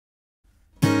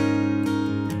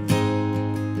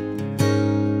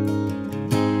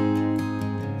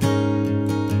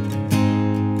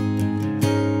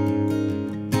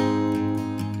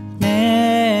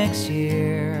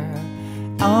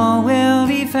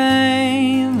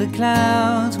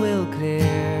clouds will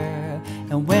clear,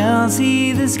 and we'll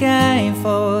see the sky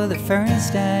for the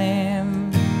first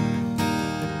time.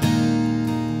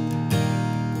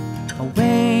 I'll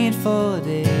wait for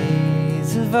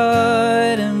days of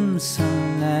autumn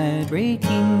sunlight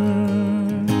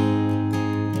breaking.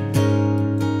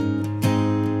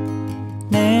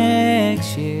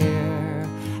 Next year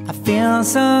I feel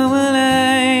so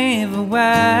alive, a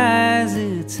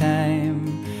wiser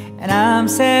time, and I'm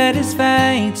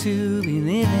satisfied to be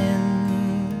living.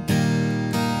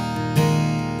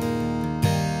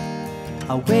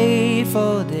 I'll wait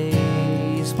for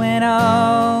days when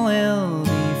all will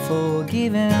be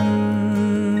forgiven,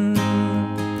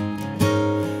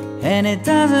 and it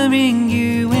doesn't bring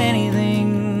you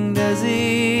anything, does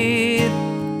it?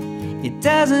 It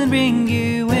doesn't bring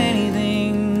you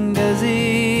anything, does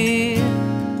it?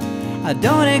 I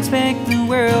don't expect the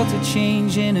world to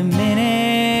change in a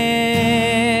minute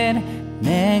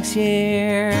next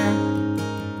year.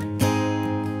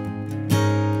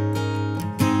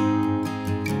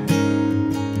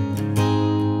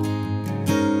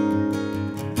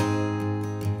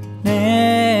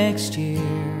 Next year,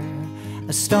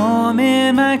 a storm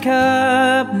in my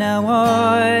cup, now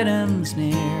autumn's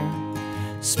near.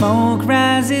 Smoke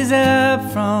rises up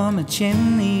from a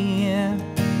chimney.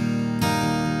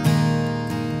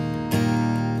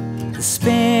 The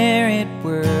spirit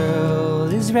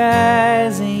world is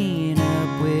rising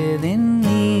up within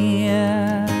me.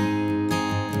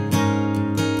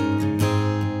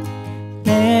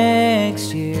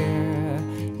 Next year,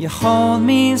 you hold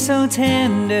me so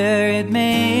tender, it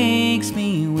makes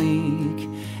me weak.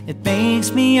 It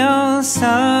makes me all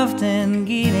soft and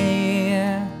giddy.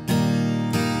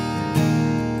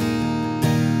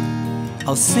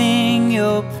 I'll sing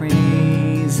your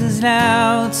praises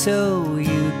loud so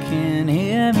you can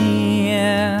hear me.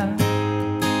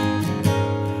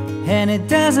 And it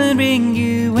doesn't bring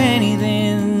you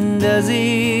anything, does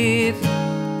it?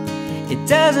 It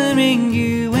doesn't bring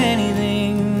you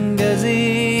anything, does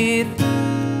it?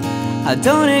 I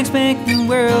don't expect the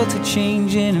world to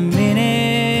change in a minute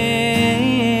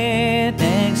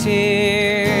next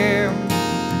year.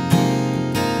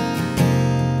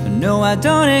 No, I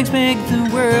don't expect the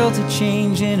world to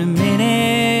change in a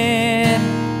minute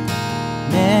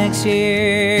next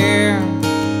year.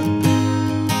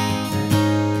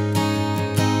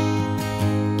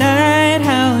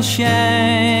 Lighthouse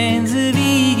shines a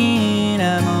beacon,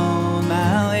 I'm on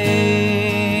my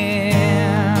way.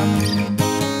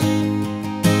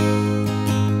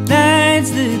 Lights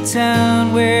the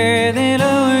town where they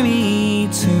lower me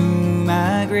to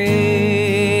my grave.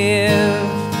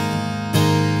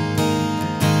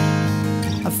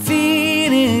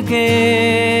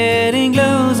 Getting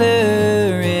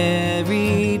closer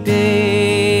every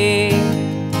day.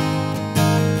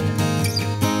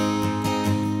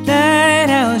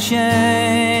 Lighthouse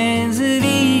shines a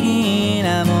beacon,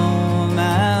 I'm on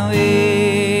my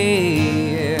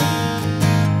way.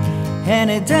 And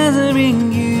it doesn't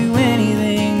bring you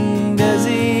anything, does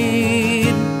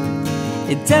it?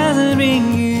 It doesn't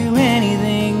bring you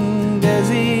anything, does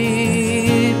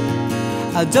it?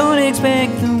 I don't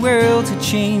expect the world to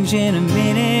change in a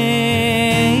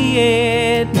minute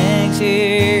next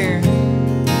year.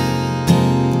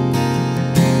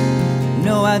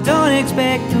 No, I don't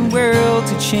expect the world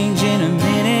to change in a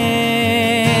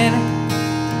minute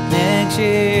next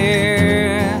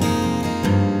year.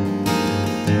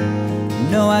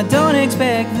 No, I don't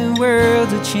expect the world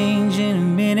to change in a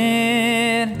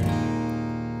minute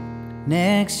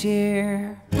next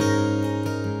year.